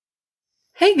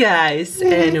Hey guys,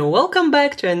 and welcome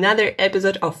back to another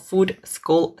episode of Food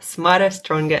School Smarter,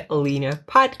 Stronger, Leaner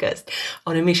podcast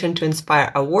on a mission to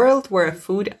inspire a world where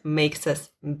food makes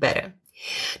us better.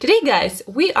 Today, guys,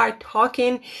 we are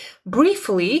talking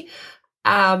briefly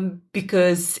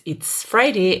because it's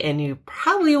Friday and you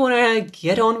probably want to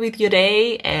get on with your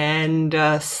day and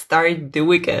start the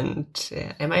weekend.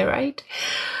 Am I right?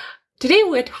 Today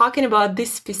we're talking about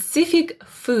this specific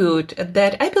food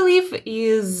that I believe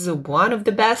is one of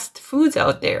the best foods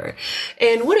out there.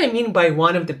 And what I mean by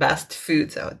one of the best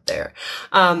foods out there,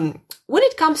 when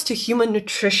it comes to human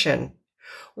nutrition,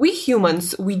 we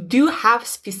humans, we do have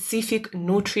specific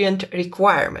nutrient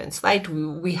requirements, like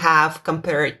we have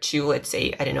compared to, let's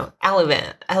say,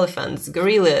 elephants,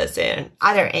 gorillas, and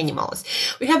other animals.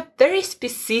 We have very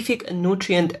specific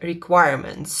nutrient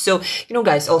requirements. So,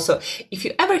 guys, also, if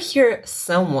you ever hear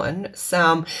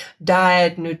some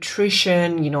diet,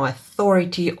 nutrition,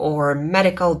 authority or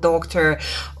medical doctor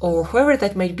or whoever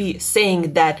that might be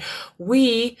saying that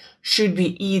we should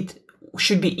be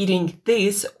eating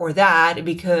this or that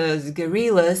because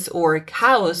gorillas or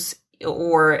cows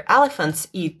or elephants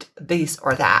eat this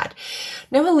or that.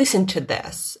 Never listen to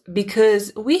this,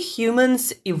 because we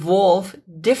humans evolve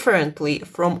differently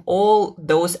from all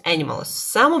those animals.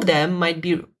 Some of them might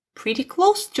be pretty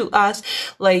close to us,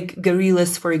 like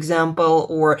gorillas, for example,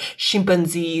 or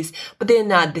chimpanzees, but they're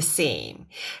not the same.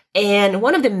 And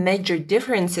one of the major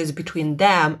differences between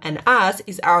them and us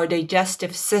is our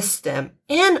digestive system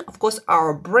and, of course,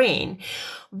 our brain.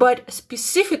 But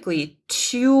specifically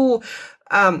to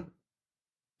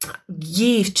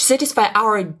satisfy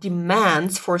our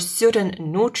demands for certain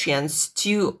nutrients,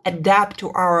 to adapt to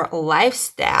our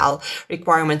lifestyle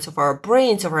requirements of our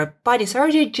brains, of our bodies,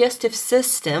 our digestive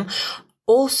system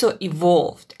also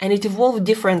evolved, and it evolved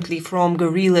differently from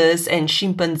gorillas and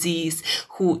chimpanzees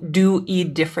who do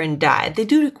eat different diet. They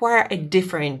do require a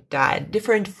different diet,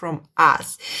 different from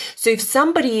us. So if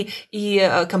somebody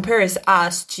compares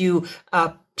us to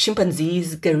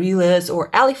chimpanzees, gorillas, or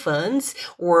elephants,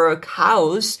 or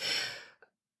cows,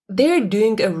 they're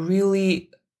doing a really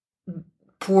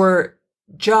poor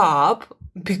job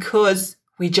because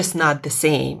we're just not the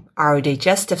same. Our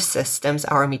digestive systems,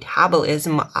 our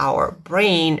metabolism, our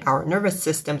brain, our nervous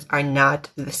systems are not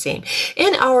the same.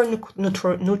 And our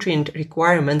nutrient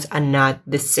requirements are not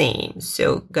the same.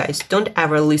 So guys, don't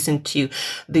ever listen to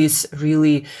this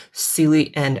really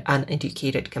silly and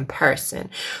uneducated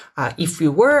comparison. If we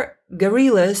were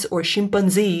gorillas or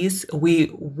chimpanzees,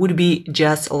 we would be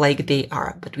just like they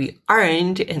are, but we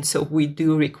aren't, and so we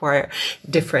do require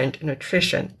different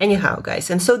nutrition. Anyhow, guys,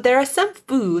 and so there are some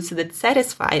foods that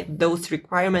satisfy those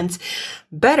requirements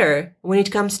better when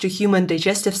it comes to human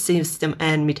digestive system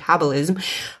and metabolism,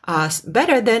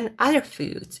 better than other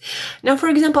foods. Now, for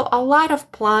example, a lot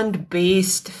of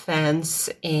plant-based fans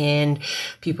and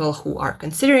people who are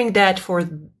considering that for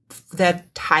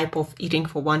that type of eating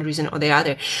for one reason or the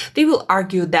other, they will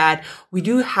argue that we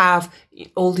do have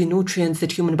all the nutrients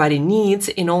that human body needs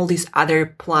in all these other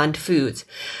plant foods.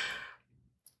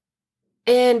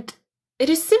 And it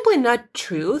is simply not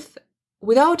truth.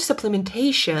 Without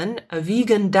supplementation, a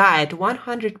vegan diet,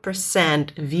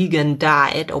 100% vegan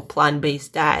diet or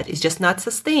plant-based diet is just not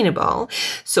sustainable.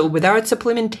 So without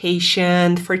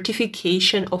supplementation,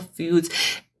 fortification of foods,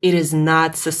 it is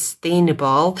not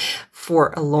sustainable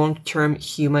for a long-term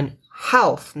human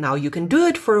health. Now, you can do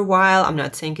it for a while. I'm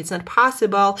not saying it's not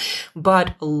possible,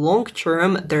 but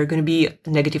long-term, there are going to be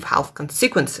negative health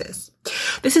consequences.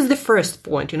 This is the first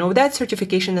point. Without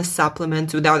certification as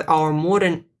supplements, without our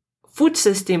modern food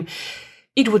system,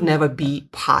 it would never be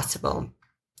possible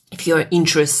if you're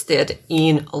interested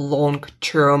in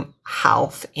long-term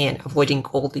health and avoiding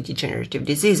all the degenerative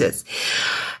diseases.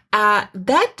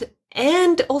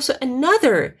 And also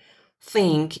another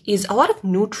thing is a lot of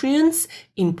nutrients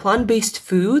in plant-based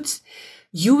foods.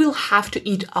 You will have to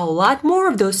eat a lot more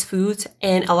of those foods,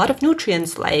 and a lot of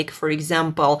nutrients like, for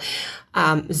example,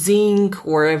 zinc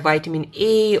or vitamin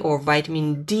A or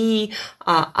vitamin D,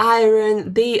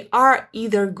 iron, they are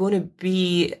either going to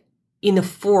be in a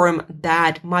form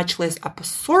that much less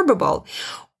absorbable,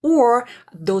 or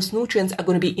those nutrients are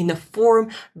going to be in a form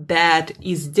that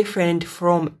is different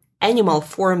from animal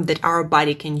form that our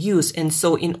body can use. And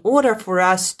so in order for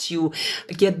us to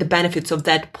get the benefits of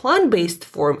that plant-based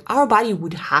form, our body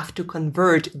would have to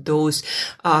convert those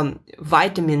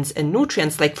vitamins and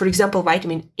nutrients, like, for example,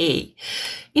 vitamin A.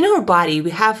 In our body, we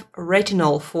have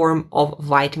retinol form of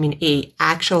vitamin A,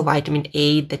 actual vitamin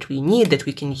A that we need, that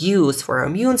we can use for our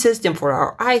immune system, for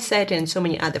our eyesight, and so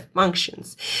many other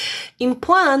functions. In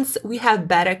plants, we have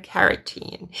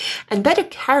beta-carotene. And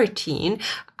beta-carotene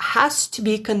has to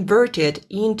be converted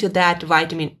into that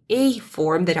vitamin A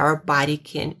form that our body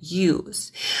can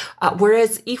use.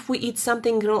 Whereas if we eat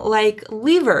something like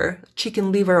liver,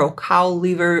 chicken liver or cow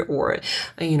liver or,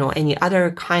 any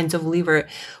other kinds of liver,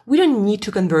 we don't need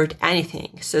to convert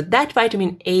anything. So that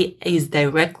vitamin A is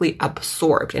directly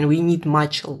absorbed and we need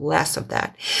much less of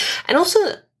that. And also,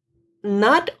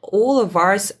 not all of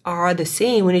ours are the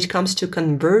same when it comes to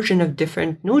conversion of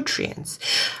different nutrients,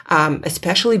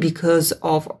 especially because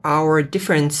of our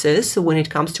differences when it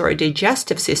comes to our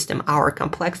digestive system, our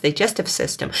complex digestive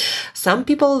system. Some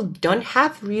people don't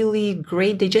have really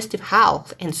great digestive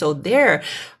health, and so their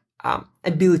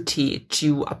ability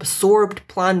to absorb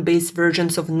plant-based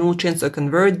versions of nutrients or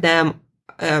convert them,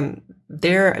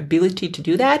 their ability to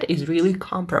do that is really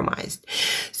compromised.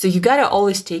 So you gotta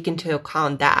always take into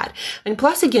account that. And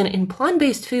plus, again, in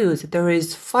plant-based foods, there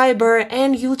is fiber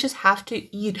and you'll just have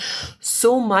to eat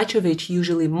so much of it,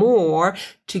 usually more,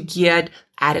 to get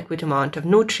adequate amount of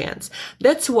nutrients.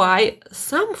 That's why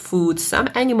some foods, some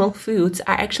animal foods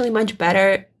are actually much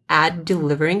better at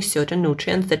delivering certain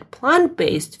nutrients that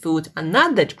plant-based foods are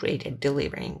not that great at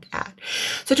delivering at.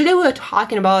 So today we're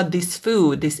talking about this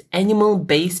food, this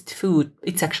animal-based food.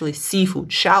 It's actually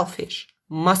seafood, shellfish,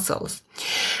 mussels.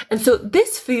 And so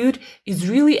this food is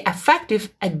really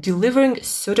effective at delivering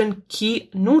certain key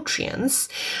nutrients.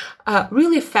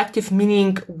 Really effective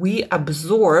meaning we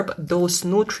absorb those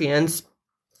nutrients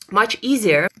much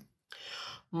easier,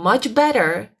 much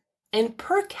better, and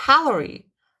per calorie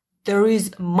there is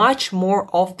much more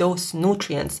of those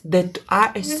nutrients that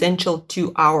are essential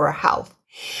to our health.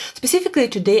 Specifically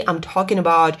today, I'm talking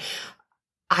about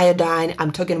iodine,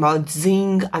 I'm talking about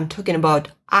zinc, I'm talking about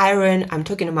iron, I'm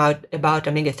talking about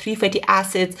omega-3 fatty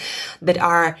acids that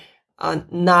are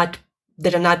not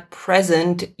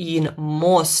present in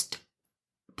most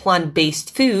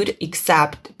plant-based foods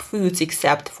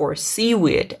except for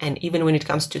seaweed. And even when it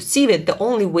comes to seaweed, the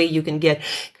only way you can get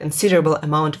considerable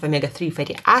amount of omega-3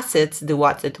 fatty acids, the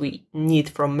ones that we need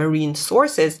from marine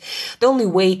sources, the only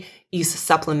way is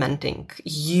supplementing.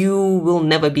 You will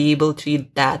never be able to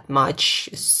eat that much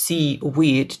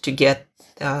seaweed to get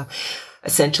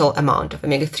essential amount of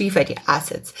omega-3 fatty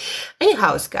acids.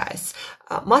 Anyhow, guys,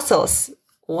 mussels,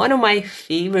 one of my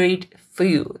favorite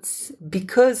foods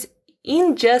because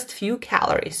in just few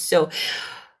calories. So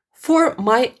for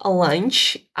my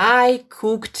lunch, I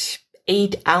cooked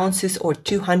 8 ounces or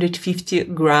 250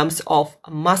 grams of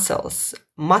mussels,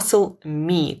 mussel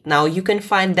meat. Now you can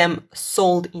find them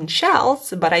sold in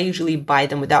shells, but I usually buy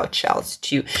them without shells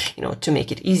to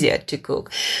make it easier to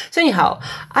cook. So anyhow,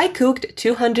 I cooked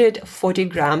 250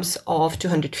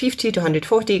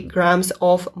 240 grams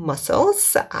of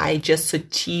mussels. I just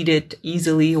sauteed it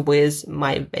easily with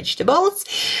my vegetables.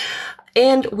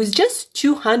 And with just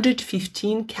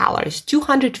 215 calories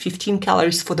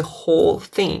for the whole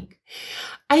thing,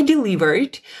 I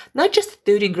delivered not just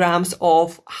 30 grams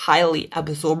of highly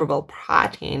absorbable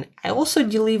protein, I also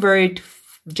delivered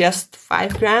just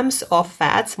 5 grams of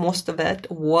fats. Most of it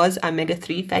was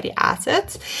omega-3 fatty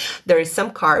acids. There is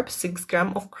some carbs, 6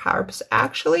 grams of carbs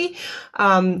actually,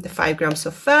 5 grams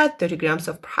of fat, 30 grams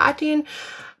of protein.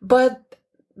 But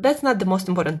that's not the most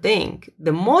important thing.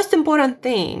 The most important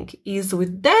thing is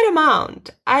with that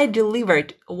amount, I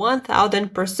delivered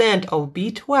 1000% of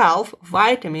B12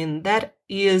 vitamin that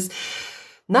is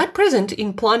not present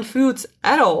in plant foods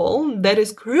at all. That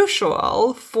is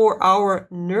crucial for our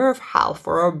nerve health,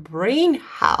 for our brain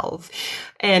health,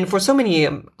 and for so many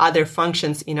other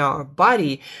functions in our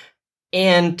body.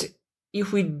 And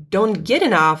if we don't get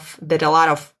enough, that a lot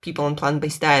of people on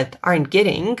plant-based diet aren't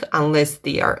getting unless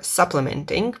they are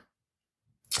supplementing.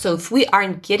 So if we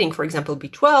aren't getting, for example,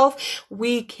 B12,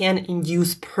 we can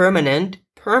induce permanent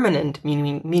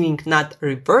meaning not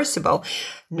reversible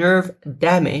nerve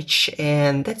damage.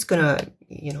 And that's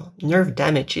nerve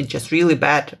damage is just really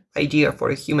bad idea for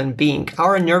a human being.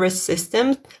 Our nervous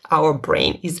system, our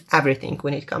brain is everything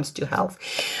when it comes to health.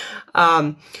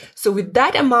 So with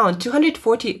that amount,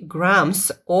 240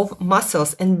 grams of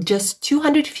mussels and just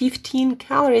 215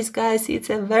 calories, guys,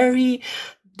 it's a very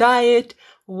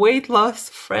weight loss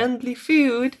friendly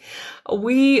food.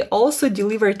 We also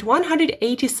delivered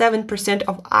 187%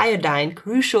 of iodine,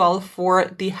 crucial for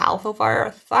the health of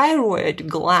our thyroid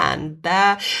gland.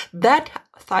 That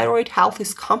thyroid health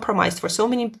is compromised for so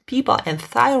many people, and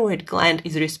thyroid gland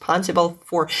is responsible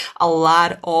for a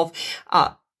lot of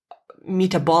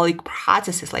metabolic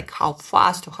processes, like how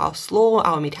fast or how slow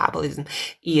our metabolism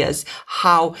is,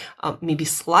 how maybe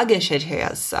sluggish it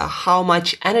is, how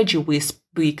much energy we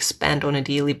expend on a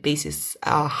daily basis,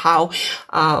 how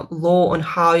low on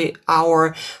how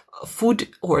our food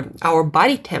or our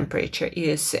body temperature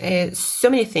is so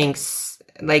many things.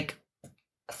 Like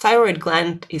thyroid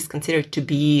gland is considered to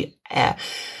be a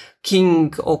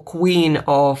king or queen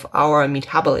of our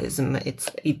metabolism.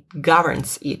 It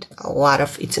governs it a lot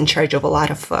of. It's in charge of a lot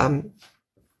of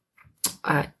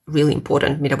really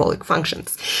important metabolic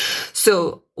functions.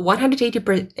 So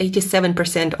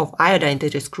 187% of iodine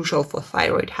that is crucial for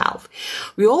thyroid health.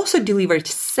 We also delivered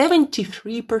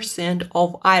 73%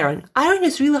 of iron. Iron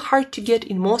is really hard to get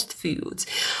in most foods.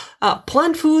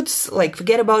 Plant foods, like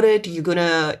forget about it. You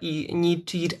need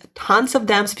to eat tons of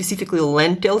them. Specifically,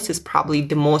 lentils is probably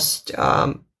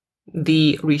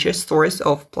the richest source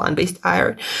of plant-based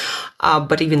iron.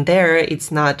 But even there,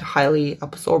 it's not highly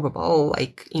absorbable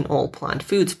like in all plant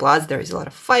foods. Plus, there is a lot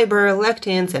of fiber,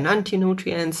 lectins, and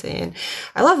anti-nutrients. And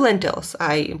I love lentils.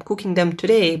 I am cooking them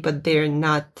today, but they're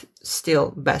not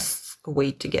still best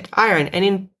way to get iron.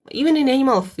 And even in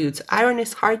animal foods, iron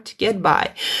is hard to get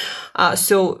by.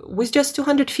 So with just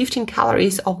 215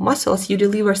 calories of mussels, you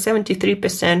deliver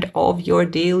 73% of your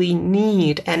daily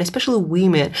need, and especially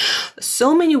women.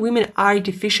 So many women are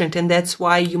deficient, and that's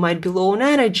why you might be low on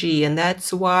energy, and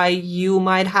that's why you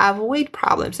might have weight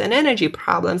problems and energy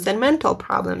problems and mental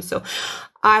problems. So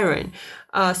iron,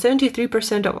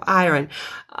 73% of iron.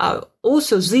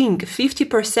 Also zinc,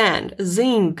 50%.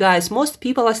 Zinc, guys, most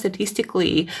people are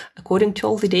statistically, according to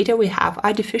all the data we have,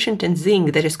 are deficient in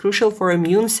zinc. That is crucial for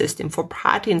immune system, for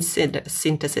protein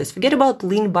synthesis. Forget about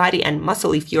lean body and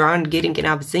muscle if you aren't getting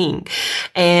enough zinc.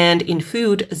 And in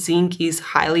food, zinc is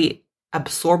highly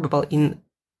absorbable in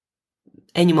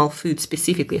animal food,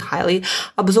 specifically highly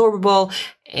absorbable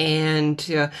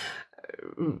and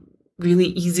really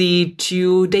easy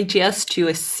to digest, to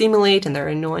assimilate, and there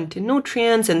are no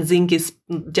anti-nutrients. And zinc is,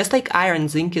 just like iron,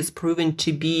 zinc is proven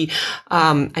to be,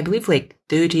 I believe, like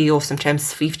 30 or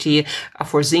sometimes 50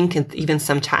 for zinc, and even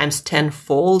sometimes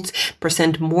 10-fold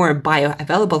 % more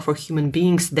bioavailable for human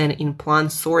beings than in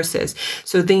plant sources.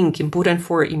 So zinc, important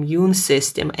for immune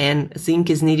system, and zinc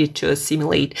is needed to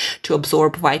assimilate, to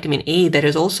absorb vitamin A that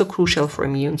is also crucial for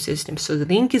immune system. So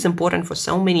zinc is important for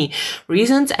so many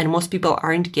reasons, and most people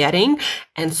aren't getting.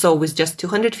 And so with just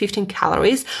 215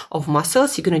 calories of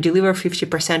mussels, you're going to deliver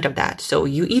 50% of that. So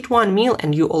you eat one meal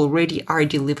and you already are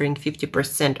delivering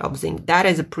 50% of zinc. That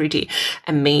is a pretty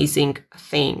amazing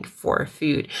thing for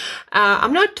food.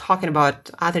 I'm not talking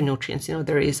about other nutrients.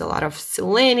 There is a lot of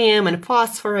selenium and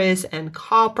phosphorus and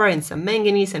copper and some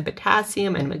manganese and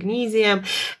potassium and magnesium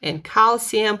and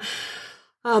calcium.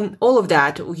 All of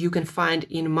that you can find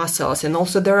in mussels. And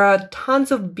also there are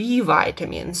tons of B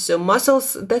vitamins. So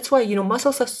mussels, that's why,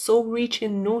 mussels are so rich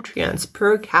in nutrients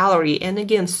per calorie. And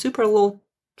again, super low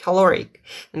caloric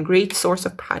and great source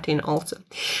of protein also.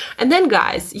 And then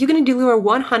guys, you're going to deliver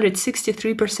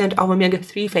 163% of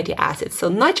omega-3 fatty acids. So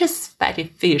not just fatty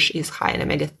fish is high in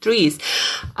omega-3s.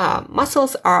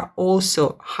 Mussels are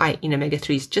also high in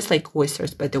omega-3s, just like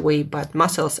oysters, by the way, but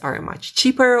mussels are much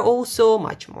cheaper also,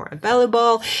 much more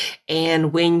available.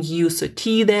 And when you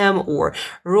saute them or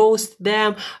roast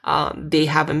them, they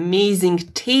have amazing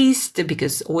taste,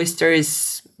 because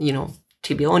oysters,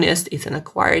 to be honest, it's an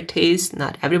acquired taste.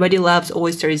 Not everybody loves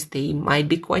oysters. They might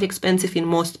be quite expensive in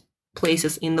most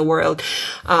places in the world.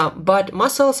 But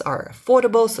mussels are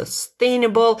affordable,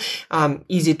 sustainable,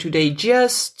 easy to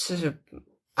digest,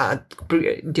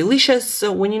 delicious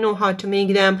when you know how to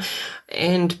make them.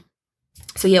 And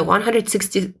so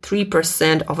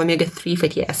 163% of omega-3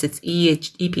 fatty acids,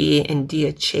 EPA and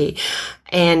DHA.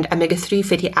 And omega-3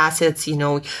 fatty acids,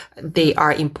 they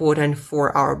are important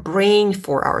for our brain,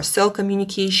 for our cell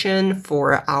communication,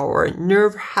 for our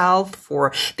nerve health,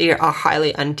 they are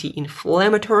highly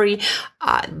anti-inflammatory.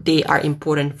 They are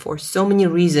important for so many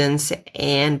reasons,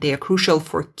 and they are crucial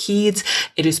for kids.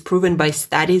 It is proven by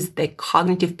studies that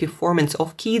cognitive performance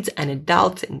of kids and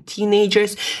adults and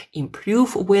teenagers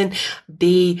improve when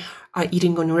they are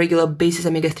eating on a regular basis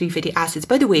omega-3 fatty acids.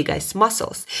 By the way, guys,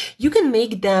 mussels, you can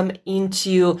make them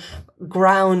into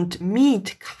ground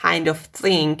meat kind of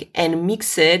thing and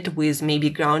mix it with maybe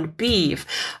ground beef,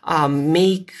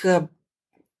 make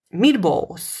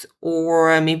meatballs,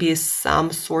 or maybe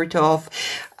some sort of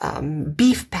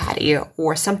beef patty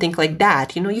or something like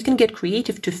that. You can get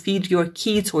creative to feed your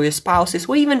kids or your spouses,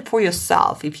 or even for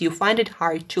yourself. If you find it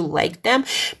hard to like them,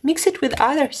 mix it with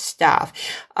other stuff.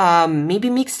 Maybe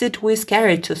mix it with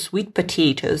carrots or sweet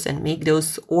potatoes and make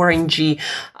those orangey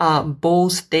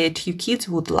bowls that your kids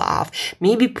would love.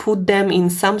 Maybe put them in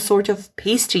some sort of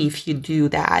pastry if you do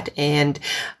that, and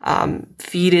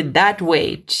feed it that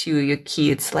way to your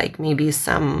kids, like maybe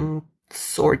some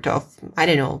sort of, I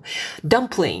don't know,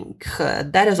 dumpling.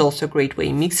 That is also a great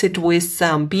way. Mix it with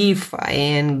some beef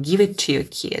and give it to your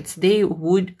kids. They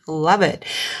would love it.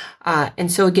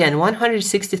 And so again,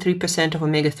 163% of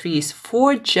omega-3s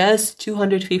for just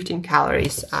 215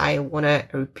 calories. I want to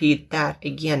repeat that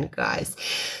again, guys.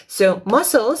 So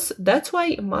mussels, that's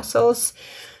why mussels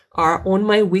are on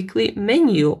my weekly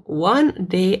menu 1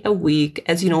 day a week.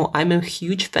 As you know, I'm a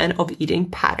huge fan of eating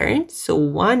patterns. So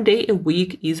 1 day a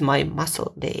week is my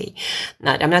mussel day.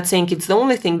 Now, I'm not saying it's the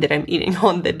only thing that I'm eating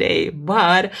on the day,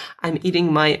 but I'm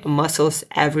eating my mussels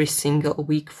every single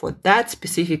week for that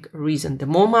specific reason. The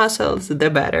more mussels, the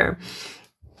better.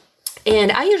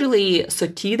 And I usually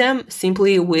saute them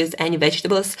simply with any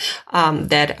vegetables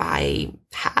that I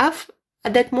have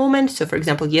at that moment. So for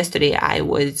example, yesterday I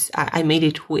made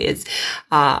it with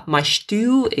mashed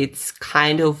stew. It's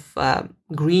kind of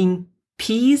green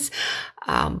peas,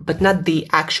 but not the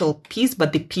actual peas,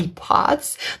 but the pea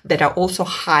pods that are also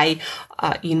high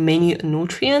in many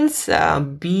nutrients.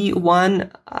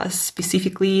 B1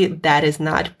 specifically, that is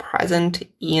not present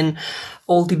in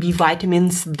all the B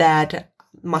vitamins that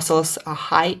mussels are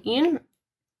high in.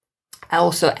 I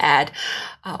also add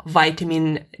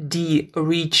vitamin D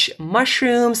rich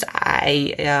mushrooms.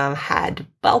 I had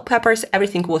bell peppers.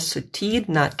 Everything was sauteed,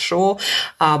 not raw.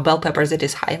 Bell peppers, that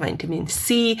is high vitamin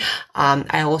C.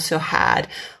 I also had,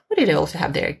 what did I also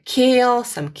have there?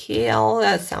 Some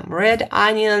red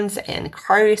onions and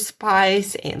curry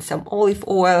spice and some olive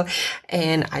oil.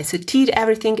 And I sauteed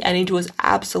everything and it was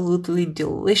absolutely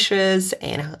delicious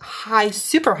and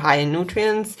super high in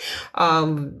nutrients.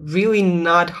 Really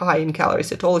not high in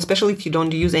calories at all, especially if you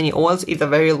don't use any oils. It's a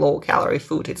very low calorie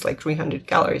food. It's like 300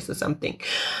 calories or something.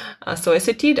 So I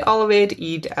sauteed all of it,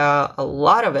 eat a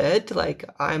lot of it. Like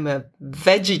I'm a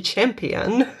veggie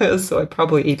champion. So I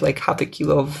probably ate like half a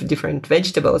kilo of different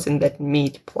vegetables in that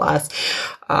meat plus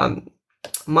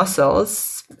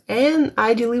mussels, and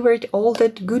I delivered all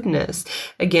that goodness.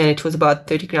 Again, it was about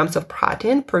 30 grams of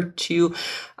protein per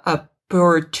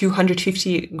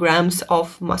 250 grams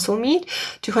of muscle meat,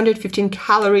 215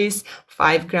 calories,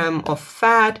 5 grams of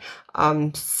fat,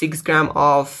 6 grams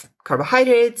of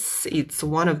carbohydrates. It's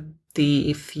one of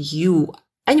the few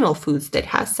animal foods that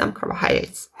has some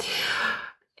carbohydrates.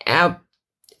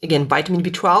 Again, vitamin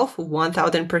B12,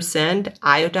 1000%,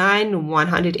 iodine,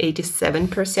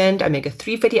 187%,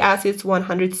 omega-3 fatty acids,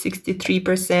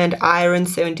 163%, iron,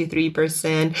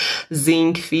 73%,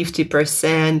 zinc,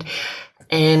 50%.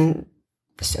 And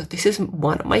so this is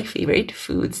one of my favorite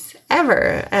foods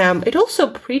ever. It's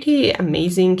also pretty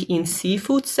amazing in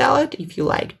seafood salad. If you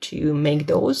like to make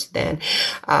those, then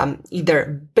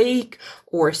either bake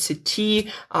or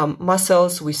saute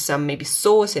mussels with some maybe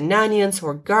sauce and onions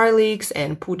or garlics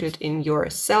and put it in your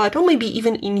salad, or maybe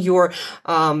even in your,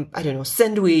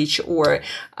 sandwich or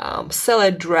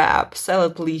salad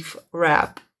leaf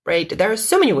wrap. Right? There are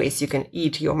so many ways you can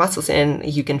eat your mussels, and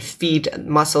you can feed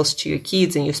mussels to your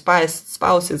kids and your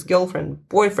spouses, girlfriend,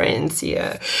 boyfriends.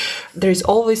 Yeah. There's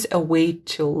always a way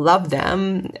to love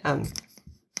them.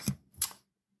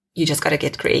 You just gotta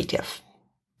get creative.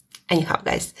 Anyhow,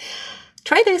 guys,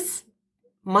 try this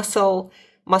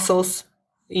mussels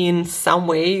in some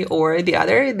way or the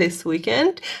other this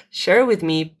weekend. Share with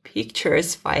me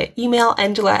pictures via email,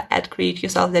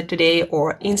 Angela@createyourself.today,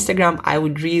 or Instagram. I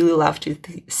would really love to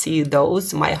see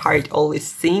those. My heart always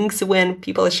sings when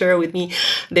people share with me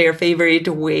their favorite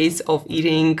ways of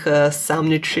eating some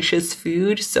nutritious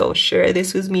food. So share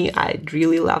this with me. I'd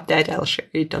really love that. I'll share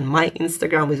it on my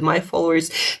Instagram with my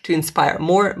followers to inspire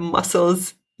more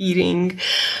mussels eating.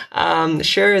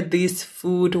 Share this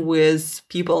food with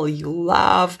people you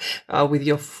love, with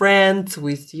your friends,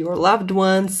 with your loved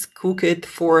ones. Cook it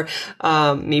for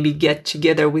maybe get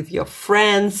together with your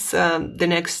friends the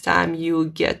next time you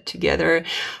get together.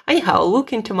 Anyhow,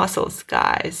 look into mussels,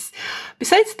 guys.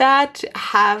 Besides that,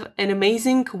 have an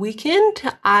amazing weekend.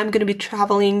 I'm going to be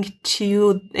traveling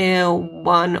to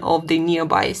one of the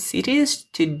nearby cities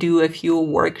to do a few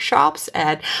workshops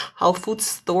at health food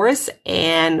stores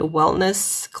and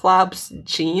wellness clubs,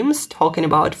 gyms, talking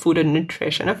about food and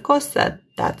nutrition. Of course,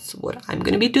 that's what I'm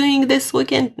going to be doing this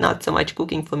weekend. Not so much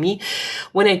cooking for me.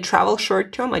 When I travel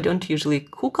short term, I don't usually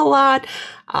cook a lot.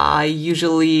 I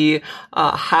usually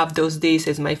have those days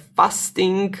as my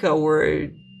fasting or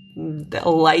the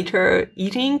lighter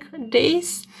eating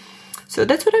days. So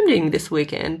that's what I'm doing this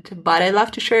weekend. But I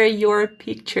love to share your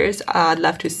pictures. I'd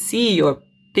love to see your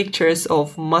pictures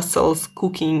of mussels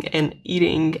cooking and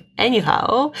eating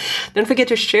anyhow. Don't forget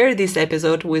to share this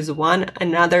episode with one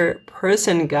another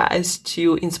person, guys,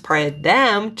 to inspire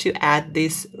them to add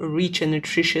these rich and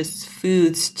nutritious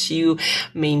foods to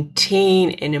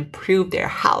maintain and improve their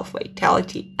health,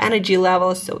 vitality, energy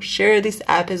levels. So share this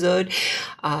episode.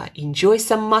 Enjoy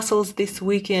some mussels this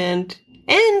weekend.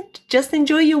 And just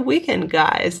enjoy your weekend,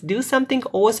 guys. Do something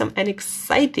awesome and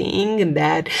exciting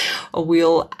that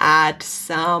will add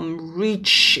some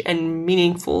rich and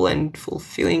meaningful and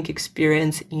fulfilling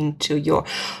experience into your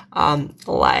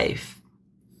life.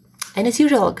 And as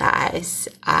usual, guys,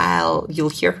 you'll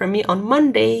hear from me on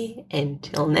Monday.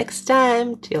 Until next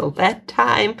time, till that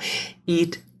time,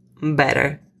 eat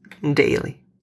better daily.